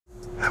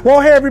Well,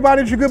 hey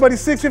everybody, it's your good buddy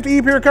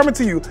 650 here coming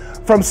to you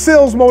from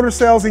Sills Motor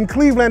Sales in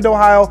Cleveland,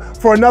 Ohio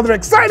for another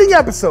exciting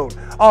episode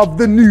of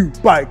the new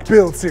bike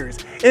build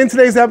series. In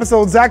today's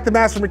episode, Zak the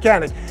Master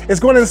Mechanic is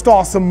going to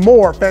install some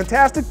more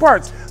fantastic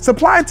parts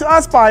supplied to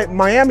us by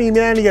Miami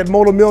Manny at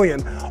Moto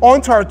Million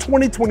onto our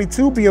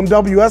 2022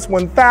 BMW S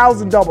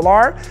 1000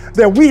 RR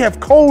that we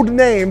have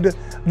code-named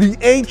the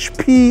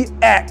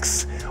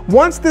HPX.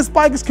 Once this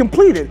bike is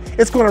completed,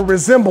 it's going to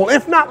resemble,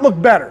 if not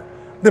look better,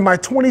 than my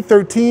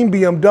 2013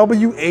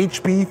 BMW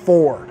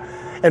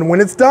HP4. And when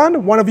it's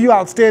done, one of you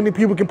outstanding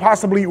people can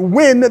possibly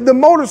win the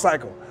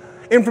motorcycle.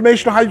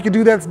 Information on how you can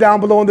do that's down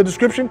below in the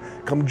description.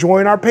 Come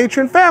join our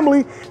Patreon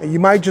family and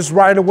you might just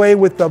ride away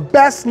with the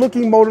best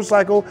looking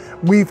motorcycle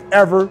we've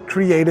ever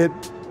created.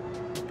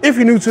 If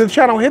you're new to the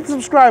channel, hit the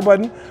subscribe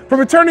button. For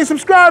returning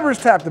subscribers,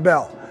 tap the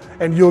bell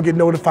and you'll get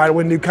notified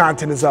when new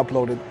content is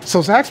uploaded.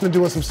 So Zak's been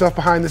doing some stuff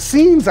behind the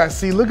scenes, I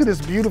see. Look at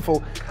this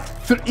beautiful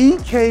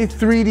EK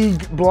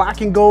 3D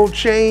black and gold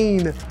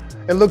chain.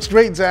 It looks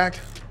great, Zak.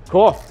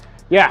 Cool.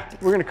 Yeah,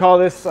 we're gonna call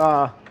this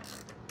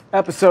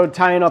episode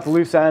Tying Up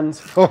Loose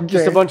Ends. Okay.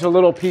 Just a bunch of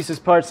little pieces,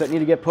 parts that need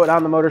to get put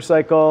on the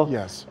motorcycle.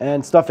 Yes.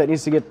 And stuff that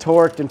needs to get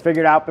torqued and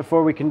figured out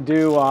before we can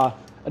do an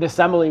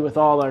assembly with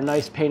all our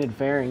nice painted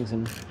fairings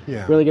and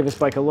really give this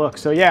bike a look.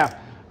 So yeah,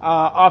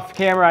 off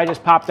camera I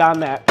just popped on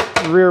that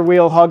rear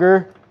wheel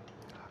hugger.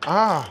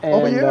 Ah, and,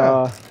 oh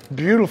yeah,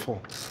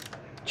 beautiful.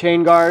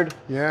 Chain guard.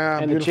 Yeah,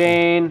 and beautiful. the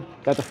chain,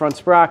 got the front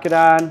sprocket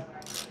on.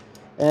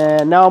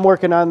 And now I'm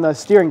working on the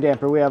steering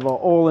damper. We have an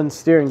Olin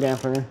steering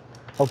damper.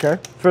 Okay.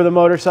 For the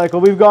motorcycle.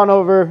 We've gone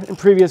over in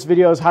previous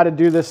videos how to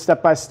do this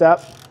step by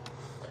step.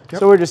 Yep.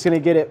 So we're just gonna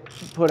get it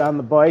put on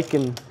the bike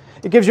and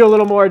it gives you a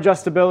little more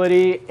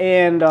adjustability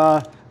and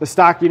the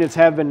stock units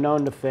have been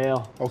known to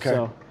fail. Okay.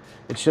 So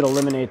it should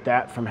eliminate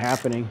that from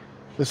happening.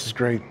 This is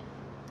great.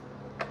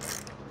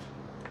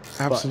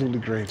 Absolutely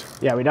great.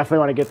 Yeah, we definitely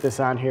want to get this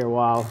on here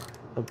while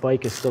the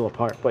bike is still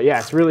apart. But yeah,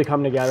 it's really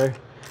come together.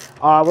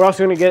 We're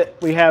also going to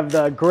we have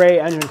the gray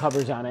engine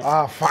covers on it.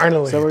 Ah,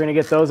 finally. So we're going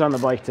to get those on the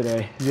bike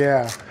today.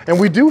 Yeah, and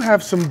we do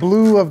have some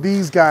blue of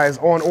these guys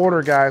on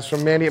order, guys,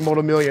 from Manny at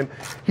Moto Million.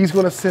 He's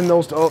going to send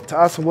those to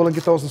us and we'll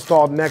get those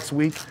installed next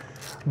week.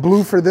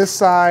 Blue for this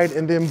side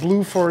and then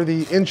blue for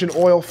the engine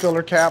oil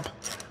filler cap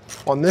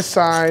on this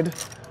side.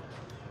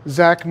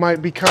 Zak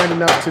might be kind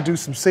enough to do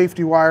some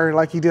safety wire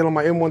like he did on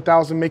my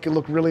M1000, make it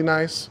look really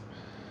nice.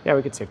 Yeah,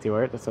 we could safety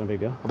wire it. That's not a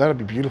big deal. Well, that'd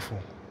be beautiful.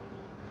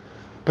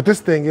 But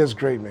this thing is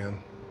great, man.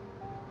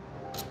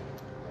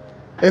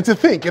 And to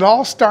think, it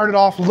all started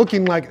off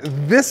looking like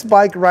this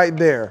bike right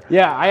there.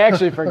 Yeah, I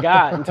actually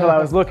forgot until I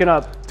was looking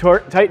up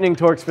tightening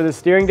torques for the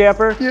steering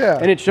damper. Yeah.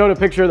 And it showed a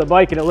picture of the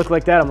bike and it looked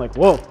like that. I'm like,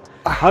 whoa,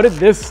 how did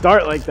this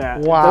start like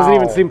that? Wow. It doesn't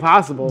even seem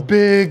possible.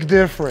 Big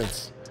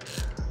difference.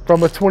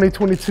 From a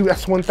 2022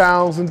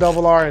 S1000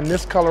 RR in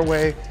this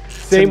colorway.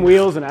 Same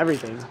wheels and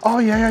everything. Oh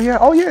yeah, yeah, yeah.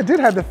 Oh yeah, it did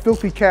have the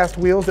filthy cast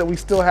wheels that we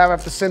still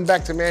have to send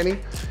back to Manny.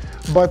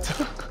 But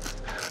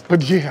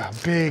yeah,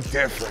 big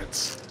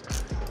difference.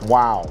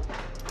 Wow.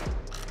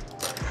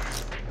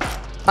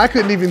 I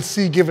couldn't even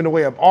see giving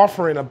away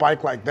offering a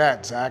bike like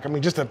that, Zak. I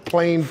mean, just a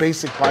plain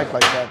basic bike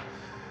like that.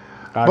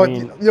 I But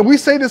mean, you know, we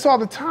say this all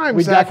the time,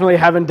 we Zak. definitely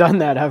haven't done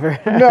that ever.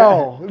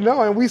 No,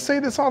 and we say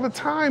this all the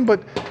time,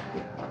 but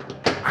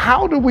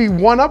how do we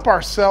one-up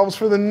ourselves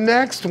for the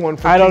next one,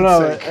 for I don't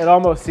know. Pete's sake? It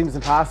almost seems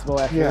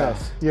impossible after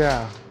this.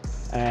 Yeah.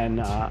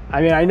 And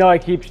I mean, I know I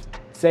keep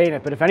saying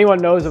it, but if anyone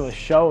knows of a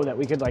show that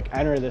we could like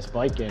enter this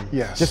bike in,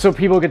 just so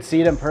people could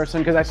see it in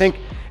person, because I think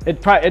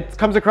it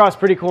comes across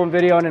pretty cool in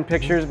video and in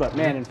pictures, but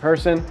man, in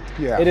person,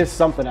 it is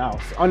something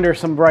else. Under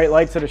some bright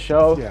lights at a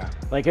show,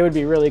 like it would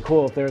be really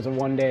cool if there was a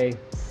one-day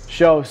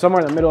show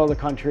somewhere in the middle of the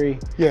country,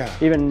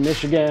 even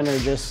Michigan or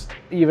just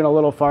even a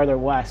little farther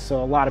west,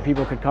 so a lot of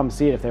people could come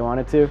see it if they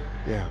wanted to.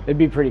 It'd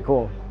be pretty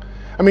cool.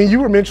 I mean,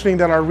 you were mentioning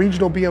that our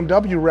regional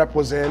BMW rep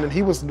was in and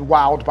he was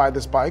wowed by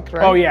this bike,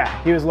 right? Oh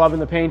yeah, he was loving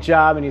the paint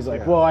job and he's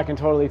like, whoa, I can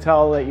totally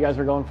tell that you guys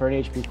are going for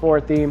an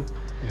HP4 theme.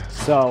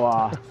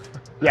 So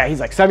yeah, he's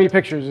like, send me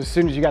pictures as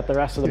soon as you got the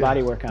rest of the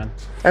body work on.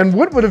 And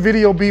what would a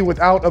video be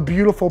without a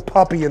beautiful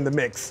puppy in the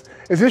mix?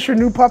 Is this your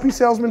new puppy,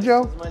 Salesman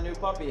Joe? This is my new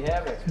puppy,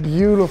 Havoc.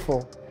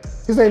 Beautiful.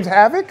 His name's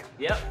Havoc?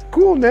 Yep.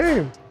 Cool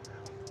name.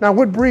 Now,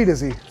 what breed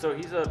is he? So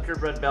he's a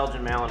purebred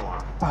Belgian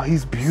Malinois. Oh,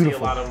 he's beautiful. You see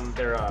a lot of them,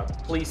 they're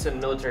police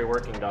and military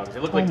working dogs. They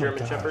look like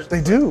German Shepherds.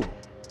 They do.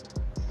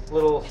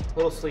 Little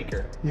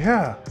sleeker.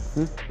 Yeah.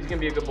 He's gonna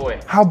be a good boy.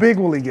 How big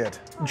will he get?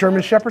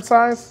 German Shepherd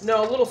size?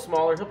 No, a little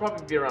smaller. He'll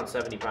probably be around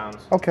 70 pounds.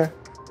 Okay.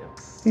 Yeah.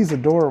 He's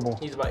adorable.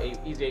 He's about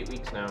 8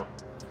 weeks now.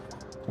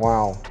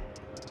 Wow.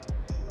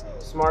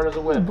 Smart as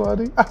a whip.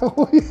 Buddy.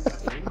 Oh, yeah.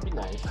 He'd be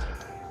nice.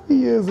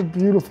 He is a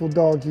beautiful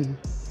doggy.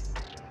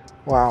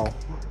 Wow.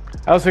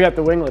 I also got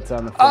the winglets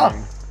on the frame.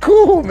 Oh,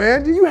 cool,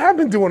 man. You have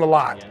been doing a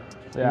lot.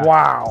 Yeah.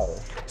 Wow.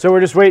 So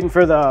we're just waiting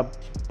for the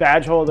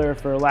badge holder,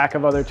 for lack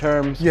of other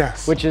terms.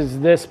 Yes. Which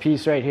is this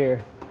piece right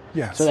here.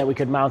 Yes. So that we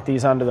could mount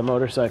these onto the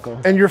motorcycle.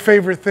 And your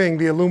favorite thing,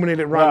 the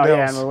illuminated rondelles. Oh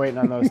yeah, and we're waiting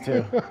on those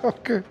too.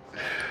 Okay.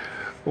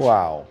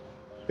 Wow.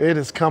 It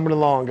is coming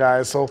along,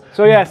 guys. So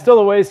yeah, still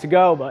a ways to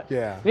go, but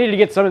yeah, needed to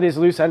get some of these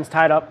loose ends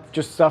tied up,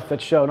 just stuff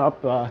that's shown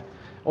up,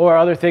 or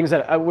other things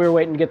that we were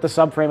waiting to get the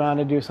subframe on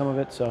to do some of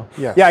it. So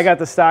yes. Yeah, I got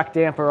the stock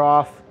damper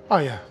off. Oh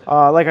yeah.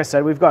 Like I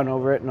said, we've gone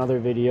over it in other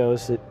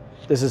videos.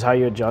 This is how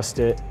you adjust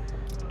it.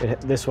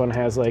 This one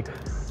has like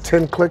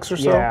 10 clicks or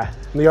so. Yeah.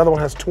 And the other one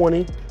has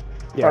 20.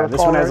 Yeah, this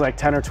one has like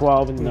 10 or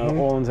 12, and the old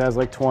one has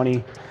like 20.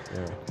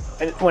 Yeah.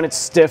 And when it's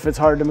stiff, it's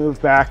hard to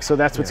move back. So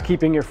that's what's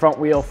keeping your front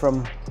wheel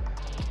from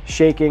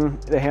shaking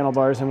the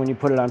handlebars. And when you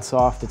put it on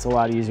soft, it's a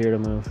lot easier to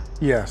move.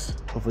 Yes.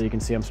 Hopefully you can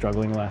see I'm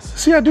struggling less.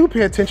 See, I do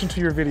pay attention to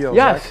your videos.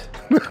 Yes.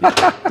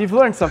 You've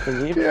learned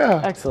something, Eve.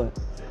 Yeah. Excellent.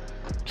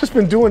 Just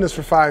been doing this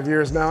for 5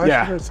 years now.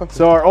 Yeah.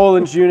 So our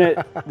Ohlins unit,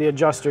 the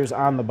adjuster's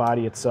on the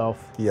body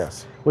itself.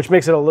 Yes. Which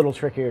makes it a little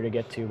trickier to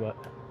get to, but.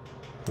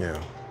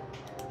 Yeah.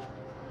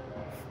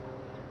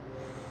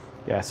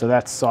 Yeah, so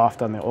that's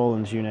soft on the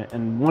Ohlins unit.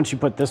 And once you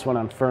put this one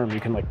on firm,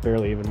 you can like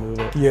barely even move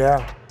it.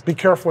 Yeah. Be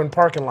careful in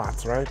parking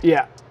lots, right?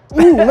 Yeah.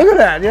 Ooh, look at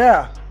that,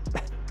 yeah.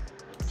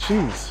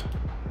 Jeez.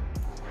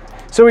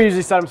 So we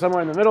usually set them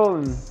somewhere in the middle,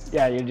 and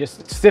yeah, you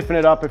just stiffen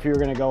it up if you were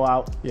gonna go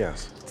out.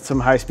 Yes. Some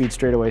high-speed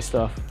straightaway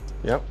stuff.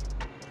 Yep.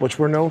 Which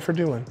we're known for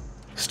doing.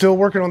 Still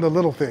working on the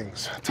little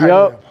things.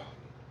 Yep.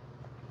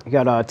 We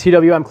got a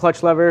TWM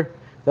clutch lever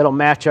that'll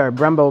match our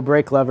Brembo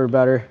brake lever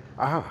better.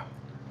 Ah.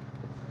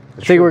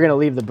 I think we're gonna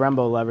leave the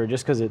Brembo lever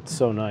just because it's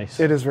so nice.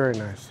 It is very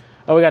nice.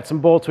 Oh, we got some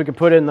bolts we could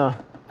put in the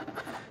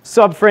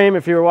subframe.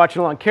 If you were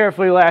watching along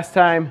carefully last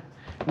time,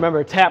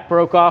 remember a tap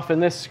broke off in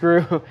this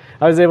screw.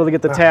 I was able to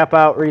get the tap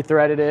out,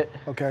 rethreaded it.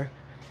 Okay.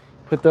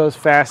 Put those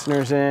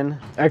fasteners in.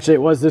 Actually,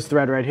 it was this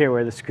thread right here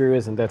where the screw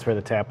is, and that's where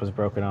the tap was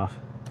broken off.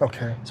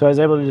 Okay. So I was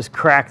able to just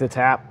crack the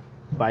tap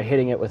by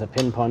hitting it with a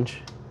pin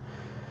punch,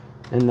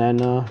 and then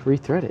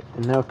rethread it.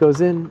 And now it goes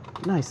in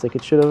nice, like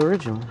it should have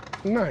originally.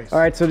 Nice. All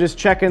right, so just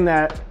checking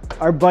that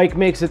our bike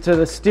makes it to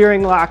the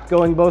steering lock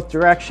going both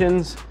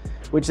directions,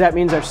 which that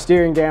means our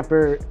steering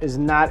damper is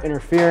not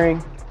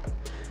interfering.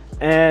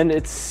 And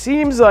it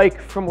seems like,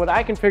 from what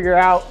I can figure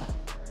out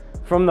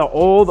from the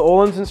old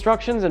Ohlins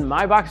instructions, and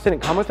my box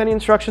didn't come with any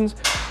instructions,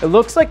 it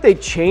looks like they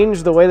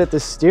changed the way that the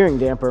steering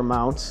damper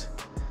mounts.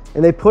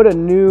 And they put a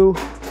new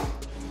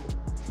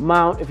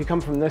mount, if you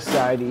come from this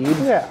side, Eve.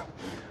 Yeah.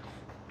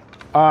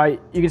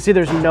 You can see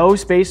there's no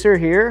spacer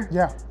here.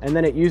 Yeah. And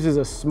then it uses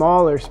a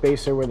smaller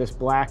spacer where this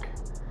black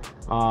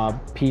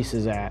piece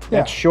is at. Yeah.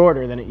 That's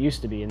shorter than it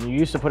used to be, and you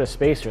used to put a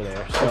spacer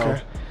there.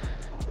 So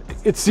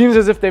it seems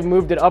as if they've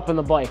moved it up on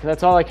the bike.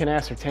 That's all I can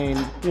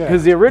ascertain.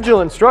 Because the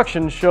original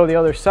instructions show the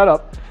other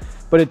setup,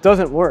 but it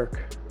doesn't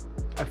work.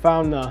 I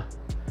found the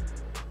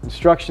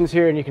instructions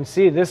here, and you can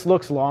see this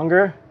looks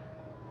longer,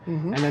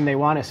 and then they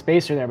want a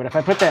spacer there. But if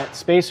I put that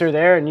spacer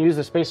there and use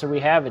the spacer we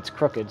have, it's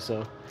crooked.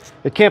 So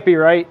it can't be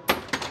right.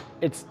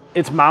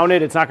 It's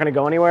mounted. It's not going to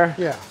go anywhere.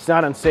 Yeah. It's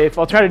not unsafe.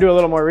 I'll try to do a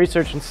little more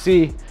research and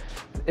see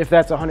if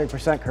that's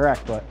 100%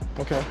 correct. But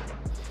okay.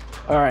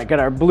 All right, got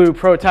our blue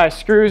Pro Tie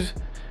screws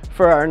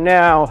for our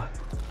now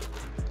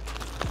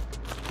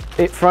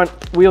 8 front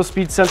wheel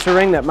speed sensor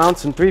ring that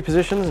mounts in 3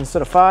 positions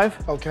instead of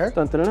 5. Okay.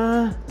 Dun, dun, dun,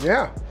 dun.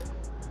 Yeah.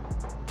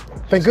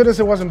 Thank goodness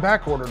it wasn't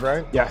back ordered,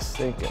 right? Yes,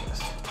 thank goodness.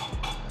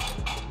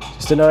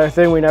 Just another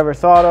thing we never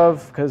thought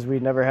of because we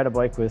never had a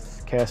bike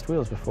with cast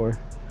wheels before.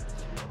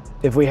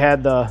 If we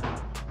had the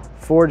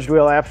forged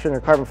wheel option or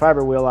carbon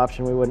fiber wheel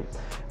option, we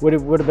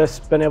would have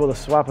best been able to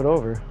swap it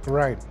over.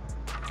 Right.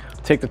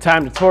 Take the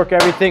time to torque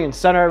everything and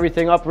center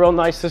everything up real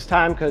nice this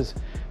time, because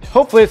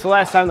hopefully it's the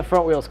last time the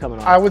front wheel's coming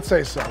off. I would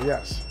say so,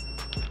 yes.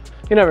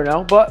 You never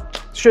know,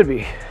 but it should be.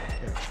 Yeah.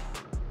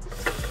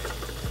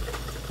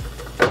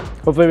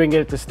 Hopefully we can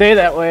get it to stay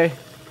that way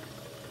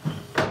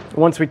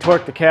once we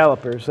torque the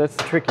calipers. That's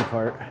the tricky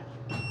part.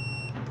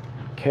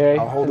 Okay.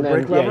 I'll hold the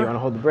brake lever. Yeah, you want to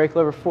hold the brake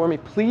lever for me,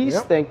 please?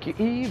 Yep. Thank you,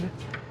 Eve.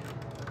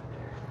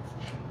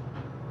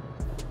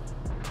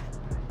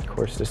 Of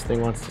course, this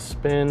thing wants to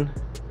spin.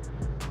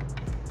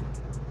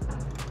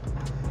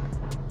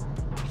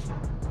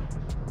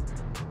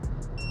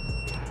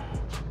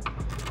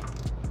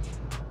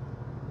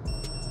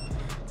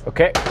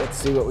 Okay, let's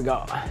see what we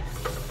got.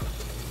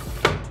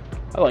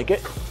 I like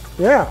it.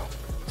 Yeah.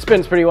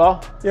 Spins pretty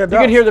well. Yeah, you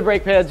can hear the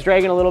brake pads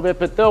dragging a little bit,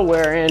 but they'll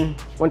wear in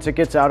once it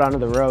gets out onto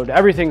the road.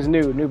 Everything's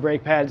new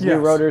brake pads, new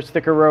rotors,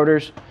 thicker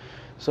rotors.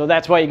 So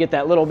that's why you get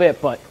that little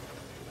bit, but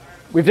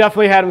we've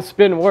definitely had them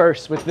spin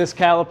worse with this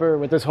caliper,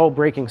 with this whole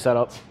braking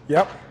setup.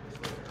 Yep.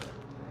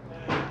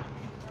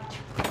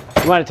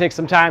 You want to take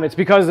some time. It's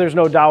because there's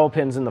no dowel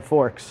pins in the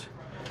forks.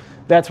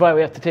 That's why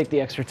we have to take the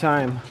extra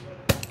time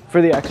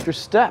for the extra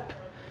step.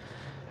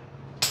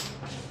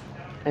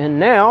 And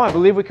now I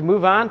believe we can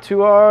move on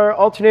to our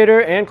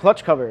alternator and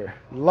clutch cover.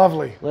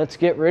 Lovely. Let's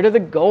get rid of the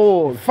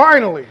gold.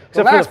 Finally,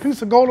 the last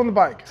piece of gold on the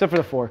bike. Except for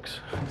the forks.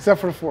 Except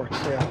for the forks,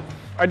 yeah.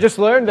 I just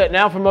learned that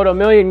now from Moto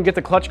Million, you can get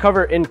the clutch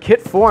cover in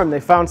kit form. They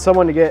found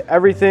someone to get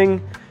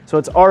everything So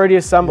it's already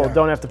assembled. Yeah.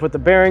 Don't have to put the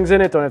bearings in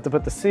it. Don't have to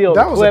put the seal.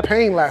 That the was clip, a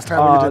pain last time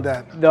when you did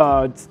that.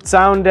 The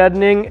sound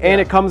deadening, and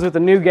it comes with a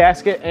new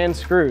gasket and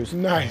screws.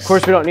 Nice. Of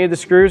course, we don't need the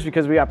screws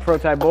because we got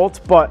pro-type bolts,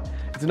 but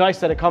it's nice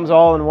that it comes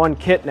all in one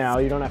kit now.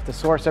 You don't have to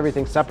source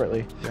everything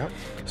separately. Yep.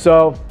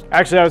 So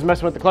actually, I was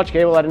messing with the clutch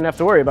cable. I didn't have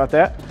to worry about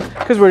that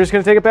because we're just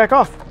going to take it back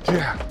off.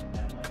 Yeah.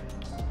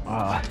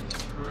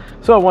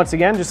 So once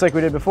again, just like we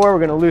did before,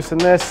 we're going to loosen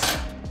this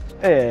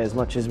as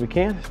much as we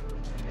can.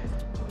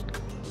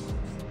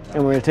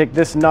 And we're going to take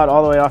this nut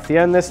all the way off the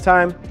end this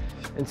time.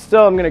 And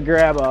still, I'm going to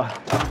grab a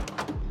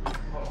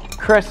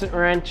crescent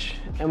wrench,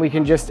 and we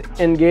can just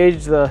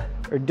engage or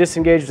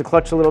disengage the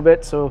clutch a little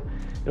bit, so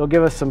it'll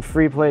give us some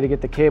free play to get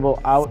the cable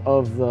out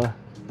of the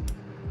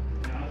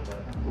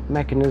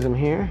mechanism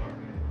here.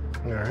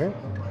 All right.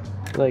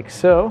 Like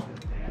so.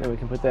 Then we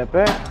can put that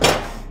back,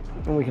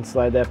 and we can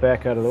slide that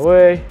back out of the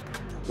way.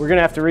 We're going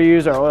to have to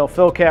reuse our oil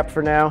fill cap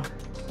for now.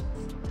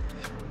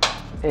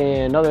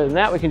 And other than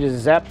that, we can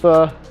just zap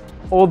the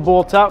old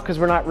bolts out because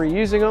we're not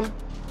reusing them.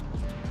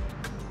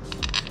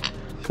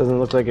 Doesn't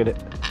look like it.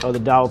 Oh, the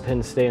dowel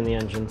pins stay in the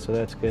engine, so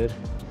that's good.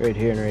 Right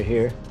here and right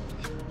here.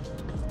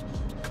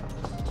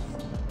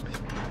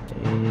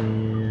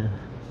 And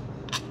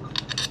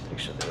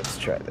actually, let's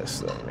try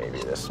this though. Maybe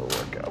this will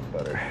work out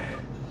better.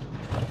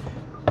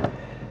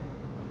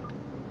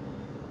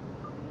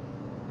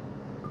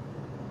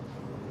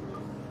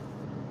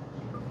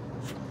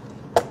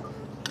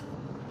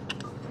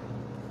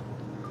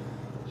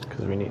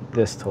 Because we need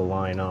this to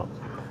line up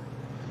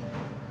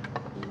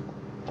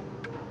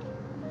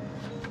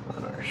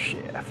on our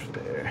shaft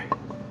there.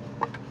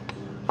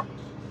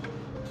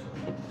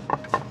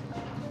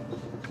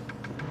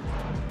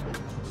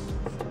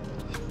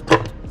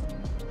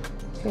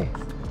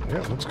 Yeah,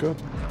 looks good.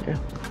 Yeah.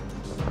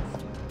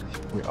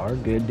 We are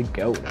good to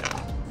go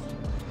now.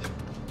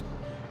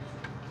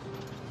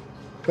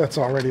 That's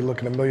already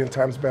looking a million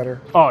times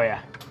better. Oh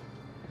yeah.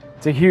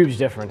 It's a huge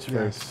difference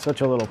for Yes. such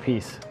a little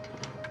piece.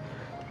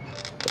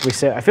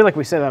 I feel like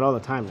we say that all the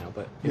time now,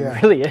 but it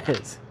really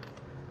is.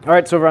 All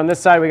right, so over on this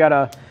side, we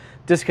gotta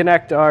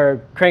disconnect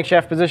our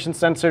crankshaft position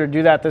sensor. To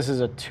do that, this is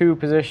a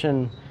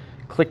 2-position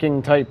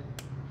clicking type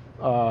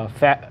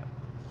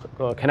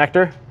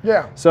connector.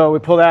 Yeah. So we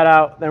pull that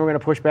out, then we're gonna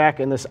push back,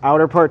 and this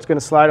outer part's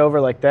gonna slide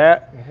over like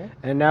that.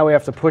 And now we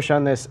have to push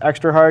on this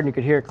extra hard, and you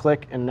could hear it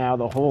click, and now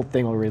the whole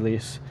thing will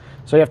release.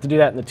 So you have to do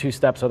that in the 2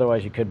 steps,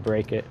 otherwise you could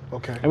break it.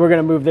 Okay. And we're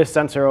gonna move this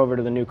sensor over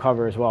to the new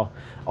cover as well.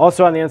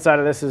 Also on the inside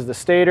of this is the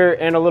stator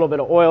and a little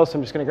bit of oil, so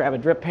I'm just gonna grab a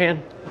drip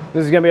pan.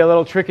 This is gonna be a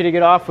little tricky to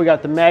get off. We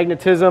got the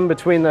magnetism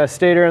between the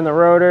stator and the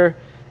rotor,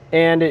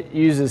 and it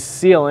uses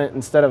sealant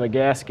instead of a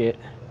gasket.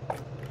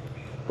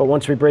 But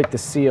once we break the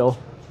seal,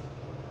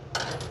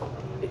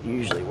 it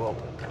usually will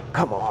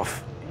come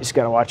off. You just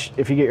gotta watch,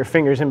 if you get your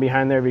fingers in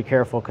behind there, be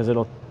careful, because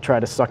it'll try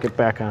to suck it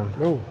back on.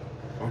 Oh,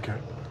 okay.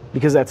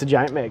 Because that's a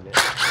giant magnet.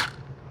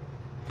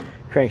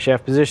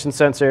 Crankshaft position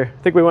sensor.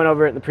 I think we went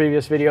over it in the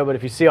previous video, but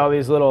if you see all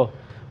these little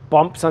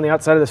bumps on the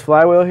outside of this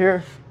flywheel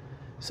here,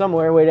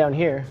 somewhere way down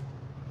here,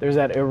 there's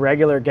that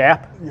irregular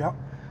gap. Yep.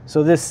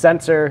 So this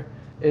sensor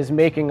is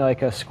making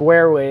like a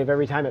square wave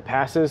every time it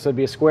passes. So it'd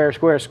be a square,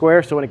 square,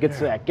 square. So when it gets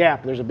to that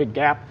gap, there's a big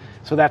gap.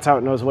 So that's how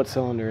it knows what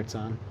cylinder it's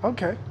on.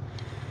 Okay.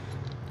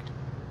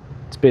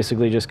 It's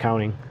basically just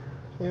counting.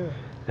 Yeah.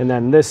 And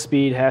then this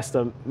speed has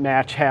to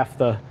match half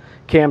the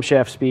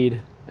camshaft speed,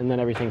 and then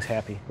everything's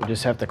happy. We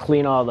just have to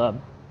clean all the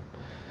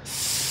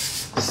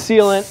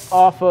sealant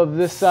off of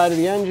this side of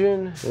the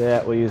engine. For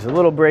that, we'll use a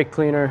little brake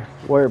cleaner,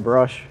 wire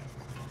brush.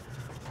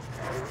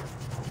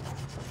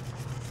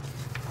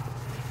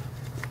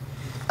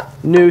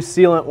 New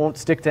sealant won't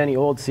stick to any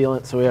old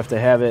sealant, so we have to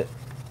have it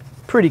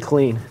pretty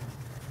clean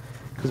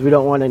because we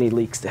don't want any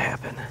leaks to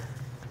happen.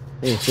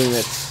 Anything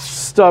that's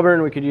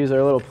stubborn, we could use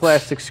our little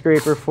plastic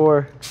scraper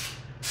for,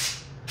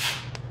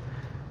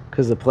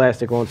 because the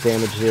plastic won't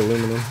damage the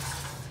aluminum.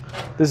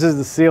 This is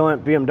the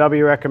sealant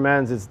BMW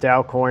recommends. It's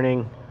Dow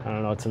Corning. I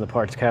don't know, it's in the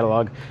parts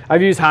catalog.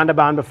 I've used Honda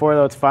Bond before,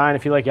 though. It's fine.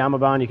 If you like Yama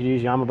Bond, you could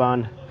use Yama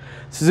Bond.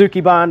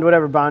 Suzuki Bond,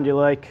 whatever bond you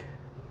like.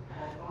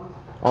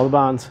 All the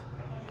bonds.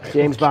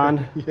 James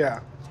Bond.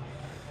 Yeah.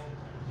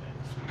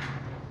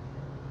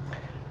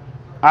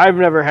 I've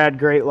never had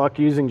great luck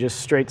using just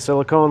straight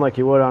silicone like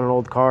you would on an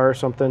old car or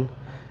something.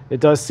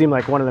 It does seem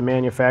like one of the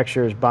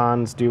manufacturer's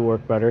bonds do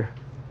work better.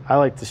 I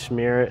like to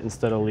smear it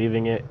instead of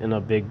leaving it in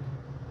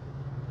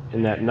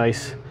that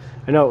nice,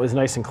 I know it was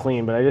nice and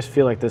clean, but I just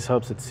feel like this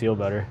helps it seal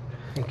better.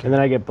 Okay. And then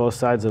I get both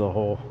sides of the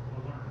hole.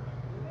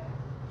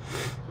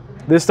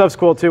 This stuff's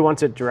cool too.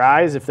 Once it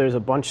dries, if there's a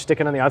bunch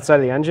sticking on the outside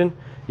of the engine,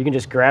 you can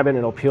just grab it and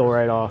it'll peel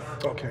right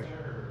off. Okay.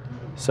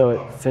 So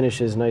it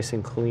finishes nice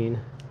and clean.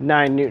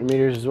 9 Newton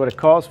meters is what it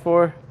calls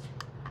for.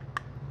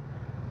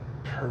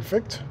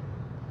 Perfect.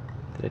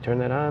 Did I turn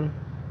that on?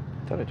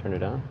 I thought I turned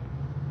it on.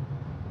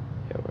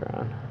 Yeah, we're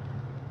on.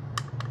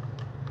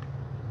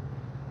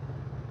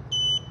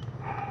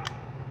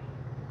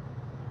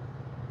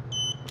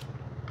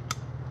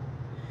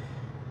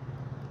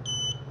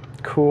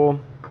 Cool.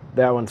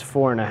 That one's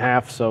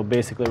 4.5, so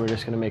basically we're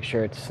just gonna make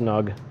sure it's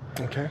snug.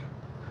 Okay.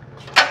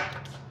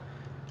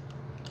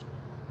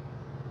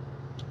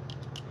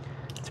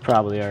 It's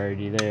probably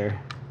already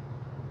there.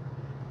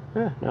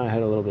 Now I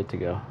had a little bit to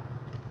go.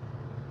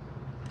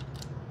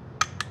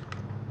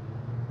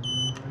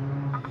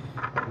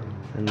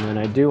 And then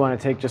I do want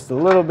to take just a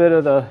little bit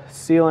of the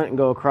sealant and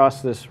go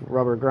across this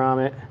rubber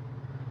grommet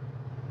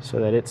so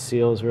that it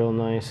seals real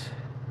nice.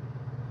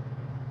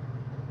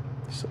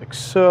 Just like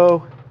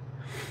so.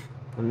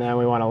 And then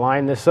we want to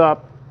line this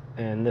up,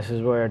 and this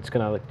is where it's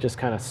going to just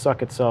kind of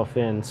suck itself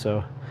in.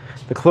 So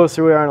the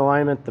closer we are in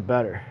alignment, the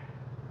better.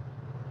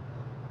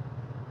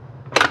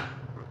 All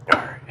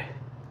right,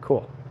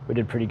 cool. We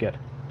did pretty good.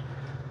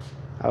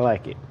 I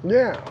like it.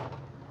 Yeah.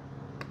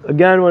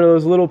 Again, one of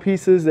those little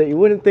pieces that you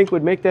wouldn't think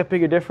would make that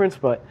big a difference,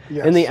 but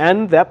in the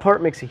end, that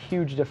part makes a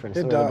huge difference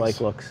in the way the bike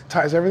looks.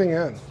 Ties everything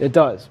in. It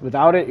does.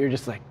 Without it, you're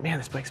just like, man,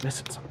 this bike's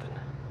missing something.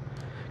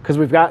 Because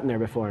we've gotten there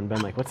before and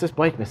been like, what's this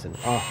bike missing?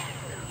 Oh,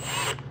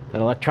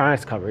 that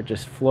electronics cover, it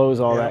just flows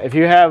all that. If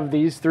you have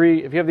these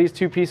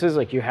two pieces,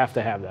 like, you have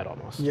to have that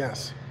almost.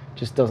 Yes.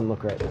 Just doesn't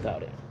look right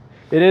without it.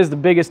 It is the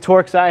biggest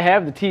Torx I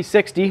have, the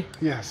T60.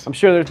 Yes. I'm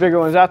sure there's bigger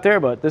ones out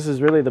there, but this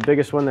is really the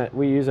biggest one that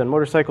we use on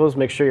motorcycles.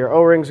 Make sure your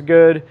O-ring's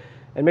good,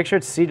 and make sure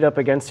it's seated up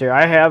against here.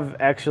 I have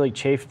actually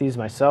chafed these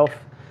myself,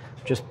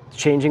 just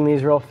changing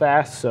these real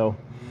fast, so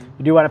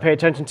you do want to pay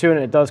attention to it,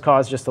 and it does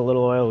cause just a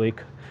little oil leak.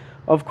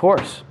 Of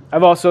course.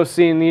 I've also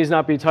seen these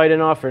not be tight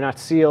enough or not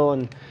seal,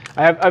 and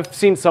I've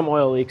seen some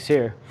oil leaks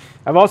here.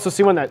 I've also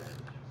seen one that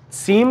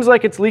seems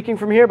like it's leaking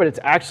from here, but it's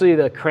actually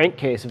the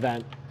crankcase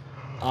vent.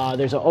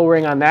 There's an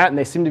O-ring on that, and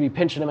they seem to be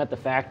pinching them at the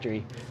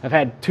factory. I've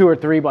had 2 or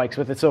 3 bikes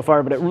with it so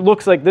far, but it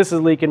looks like this is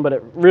leaking, but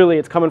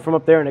it's coming from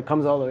up there, and it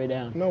comes all the way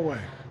down. No way.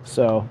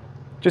 So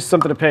just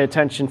something to pay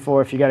attention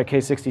for if you got a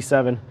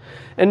K67.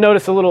 And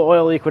notice a little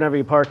oil leak whenever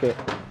you park it.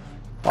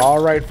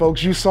 All right,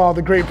 folks, you saw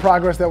the great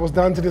progress that was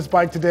done to this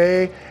bike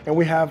today, and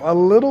we have a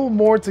little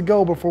more to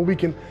go before we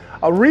can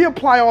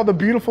reapply all the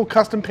beautiful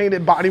custom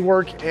painted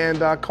bodywork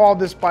and call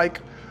this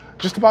bike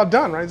just about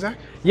done, right, Zach?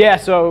 Yeah,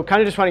 so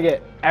kind of just want to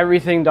get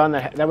everything done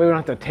that way we don't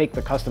have to take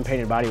the custom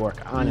painted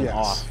bodywork on and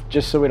off,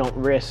 just so we don't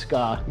risk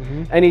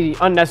any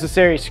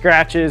unnecessary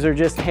scratches or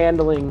just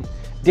handling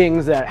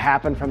dings that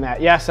happen from that.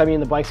 Yes, I mean,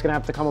 the bike's gonna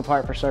have to come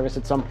apart for service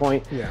at some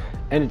point,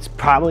 and it's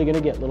probably gonna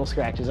get little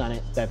scratches on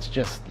it. That's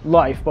just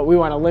life, but we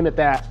want to limit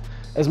that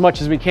as much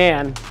as we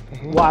can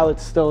while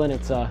it's still in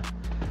its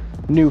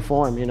new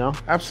form, you know?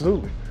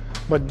 Absolutely.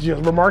 But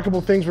remarkable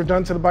things were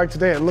done to the bike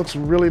today. It looks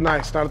really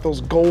nice now that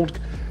those gold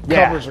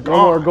covers are gone.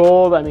 More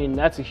gold, I mean,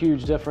 that's a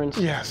huge difference.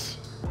 Yes.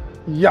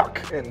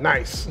 Yuck and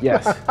nice.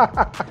 Yes.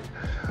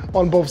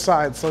 On both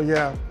sides, so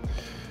yeah.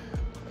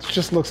 It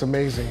just looks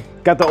amazing.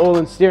 Got the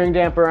Olin steering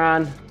damper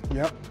on.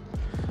 Yep.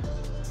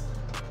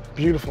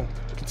 Beautiful.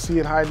 You can see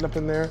it hiding up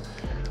in there.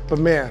 But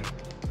man,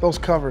 those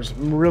covers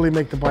really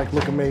make the bike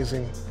look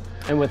amazing.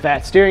 And with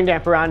that steering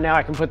damper on now,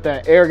 I can put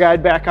the air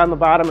guide back on the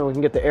bottom, and we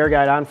can get the air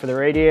guide on for the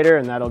radiator,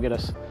 and that'll get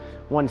us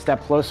one step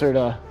closer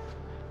to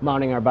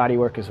mounting our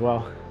bodywork as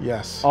well.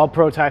 Yes. All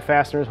pro-tie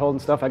fasteners holding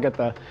stuff. I got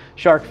the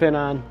shark fin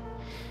on.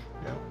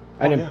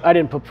 Yep. I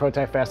didn't put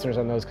pro-tie fasteners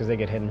on those because they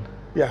get hidden.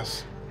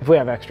 Yes. If we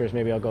have extras,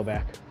 maybe I'll go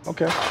back.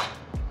 Okay.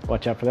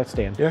 Watch out for that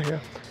stand. Yeah.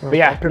 But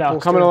yeah, no,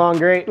 coming along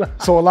great.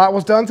 So a lot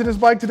was done to this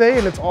bike today,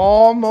 and it's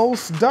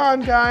almost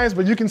done, guys.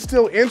 But you can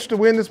still enter to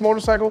win this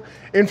motorcycle.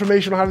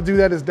 Information on how to do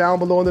that is down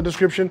below in the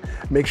description.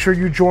 Make sure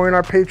you join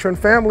our Patreon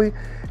family,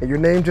 and your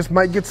name just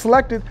might get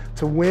selected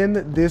to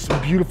win this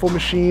beautiful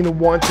machine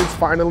once it's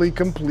finally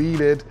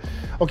completed.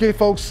 Okay,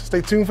 folks,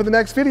 stay tuned for the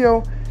next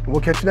video, and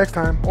we'll catch you next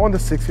time on the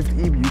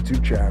 650 Eve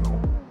YouTube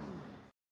channel.